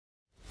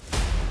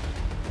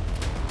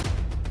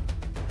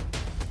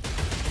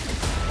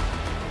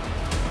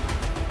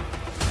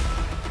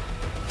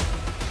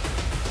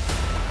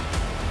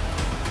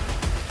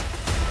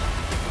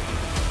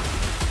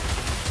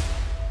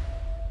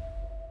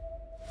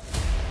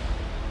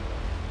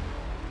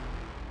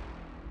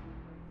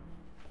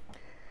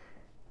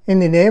In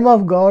the name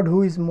of God,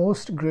 who is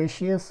most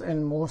gracious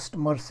and most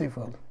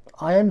merciful,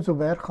 I am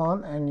Zubair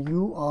Khan and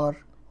you are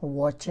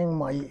watching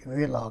my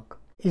vlog.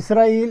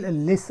 Israel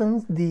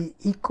listens the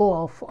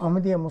echo of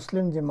Ahmadiyya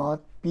Muslim Jamaat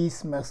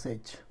peace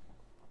message.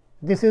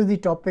 This is the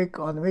topic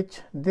on which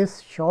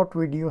this short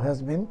video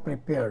has been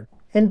prepared.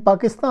 In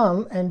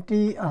Pakistan,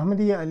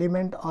 anti-Ahmadiyya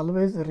element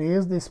always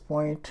raise this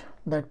point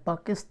that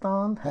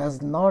Pakistan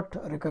has not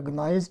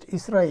recognized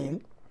Israel,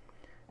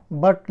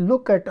 but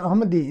look at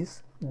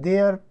Ahmadis, they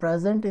are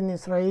present in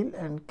Israel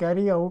and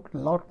carry out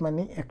lot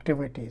many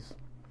activities.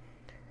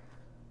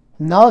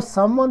 Now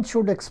someone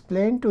should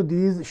explain to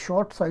these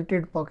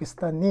short-sighted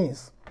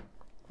Pakistanis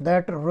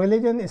that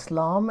religion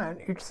Islam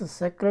and its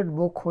sacred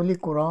book Holy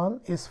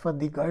Quran is for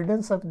the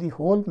guidance of the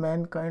whole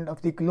mankind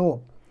of the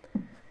globe,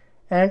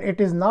 and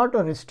it is not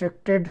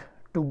restricted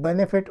to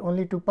benefit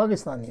only to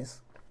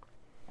Pakistanis.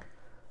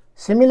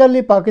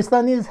 Similarly,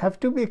 Pakistanis have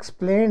to be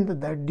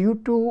explained that due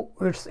to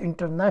its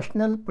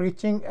international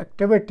preaching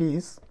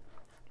activities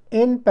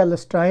in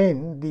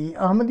Palestine, the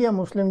Ahmadiyya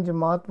Muslim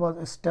Jamaat was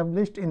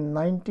established in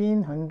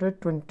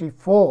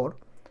 1924,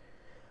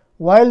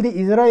 while the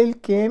Israel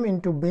came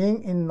into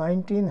being in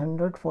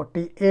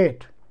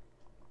 1948.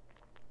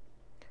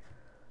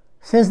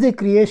 Since the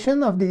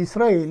creation of the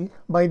Israel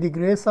by the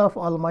grace of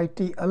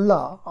Almighty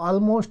Allah,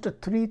 almost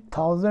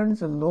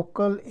 3,000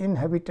 local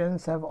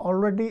inhabitants have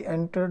already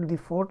entered the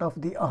fort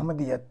of the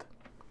Ahmadiyyat.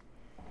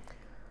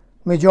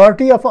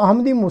 Majority of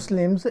Ahmadi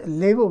Muslims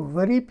live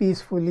very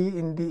peacefully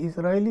in the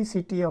Israeli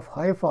city of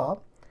Haifa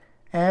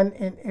and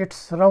in its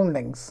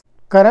surroundings.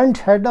 Current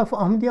head of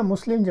Ahmadiyya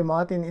Muslim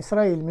Jamaat in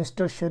Israel,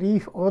 Mr.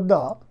 Sharif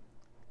Oedah,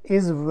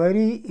 is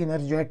very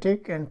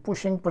energetic and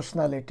pushing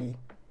personality.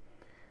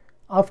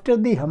 After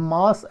the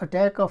Hamas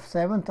attack of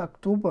 7th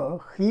October,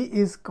 he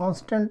is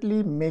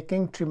constantly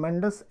making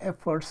tremendous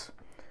efforts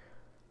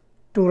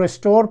to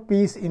restore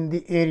peace in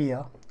the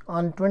area.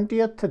 On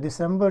 20th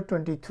December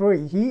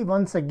 23, he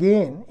once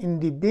again in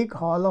the big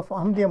hall of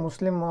Ahmadiyya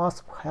Muslim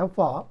Mosque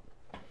Haifa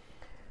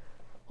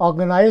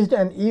organized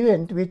an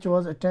event which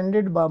was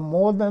attended by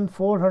more than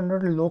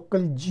 400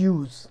 local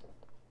Jews.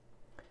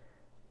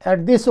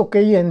 At this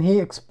occasion, he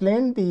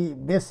explained the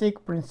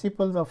basic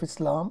principles of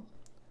Islam,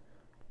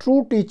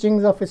 true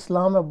teachings of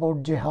Islam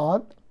about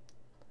jihad,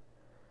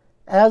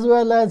 as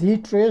well as he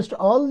traced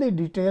all the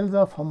details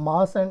of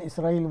Hamas and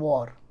Israel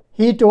war.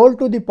 He told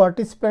to the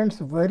participants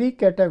very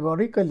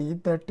categorically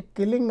that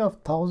killing of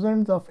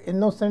thousands of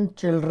innocent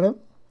children,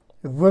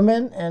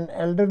 women and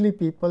elderly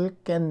people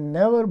can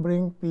never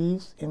bring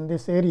peace in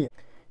this area.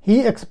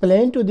 He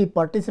explained to the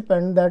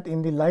participant that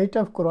in the light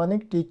of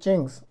Quranic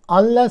teachings,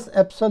 unless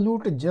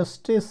absolute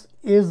justice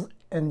is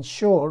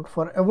ensured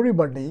for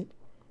everybody,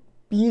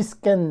 peace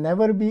can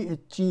never be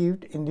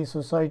achieved in the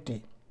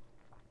society.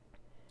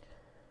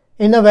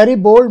 In a very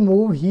bold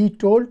move, he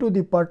told to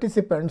the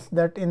participants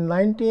that in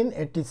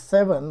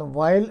 1987,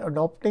 while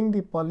adopting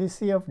the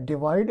policy of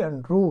divide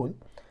and rule,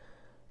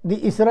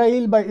 the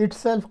Israel by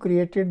itself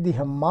created the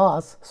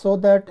Hamas so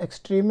that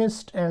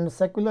extremist and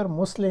secular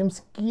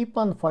Muslims keep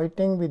on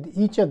fighting with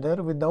each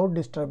other without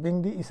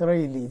disturbing the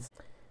Israelis.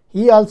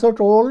 He also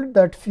told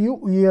that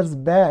few years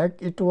back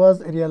it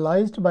was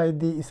realized by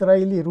the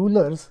Israeli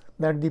rulers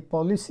that the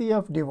policy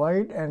of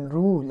divide and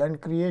rule and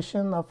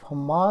creation of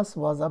Hamas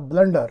was a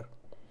blunder.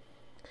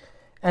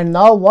 And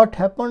now what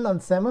happened on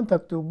 7th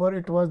October,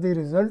 it was the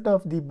result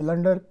of the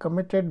blunder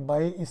committed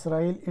by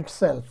Israel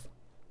itself.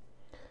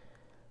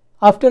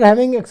 After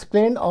having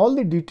explained all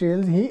the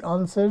details, he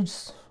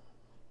answers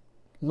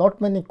lot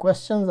many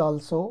questions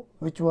also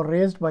which were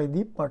raised by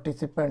the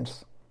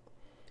participants.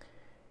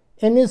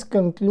 In his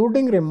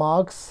concluding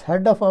remarks,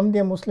 head of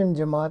Ahmadiyya Muslim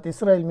Jamaat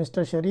Israel,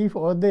 Mr. Sharif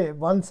Oedah,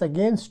 once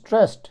again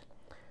stressed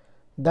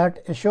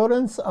that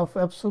assurance of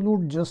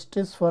absolute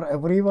justice for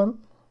everyone,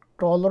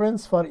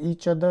 tolerance for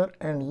each other,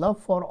 and love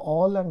for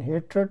all and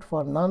hatred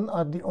for none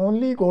are the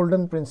only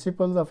golden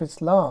principles of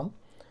Islam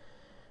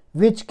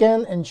which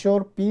can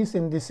ensure peace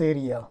in this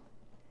area.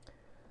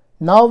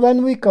 Now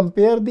when we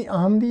compare the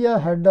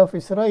Ahmadiyya head of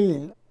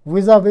Israel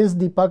vis-a-vis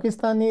the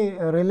Pakistani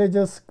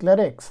religious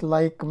clerics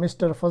like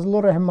Mr.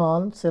 Fazlur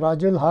Rahman,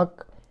 Sirajul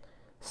Haq,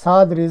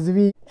 Saad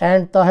Rizvi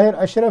and Tahir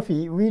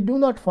Ashrafi, we do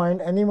not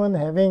find anyone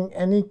having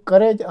any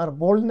courage or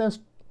boldness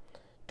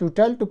to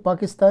tell to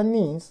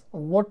Pakistanis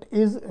what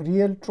is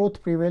real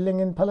truth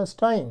prevailing in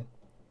Palestine.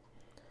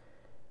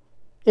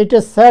 It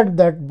is said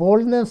that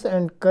boldness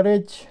and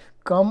courage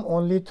come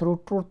only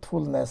through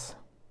truthfulness.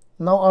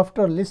 Now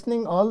after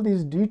listening all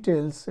these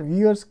details,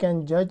 viewers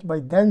can judge by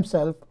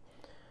themselves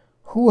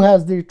who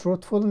has the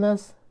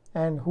truthfulness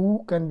and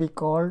who can be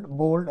called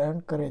bold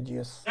and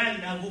courageous.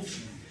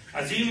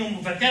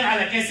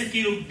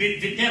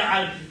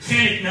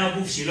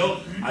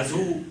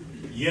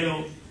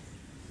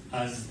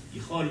 אז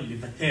יכול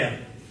לוותר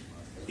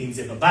אם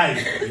זה בבית,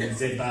 אם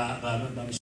זה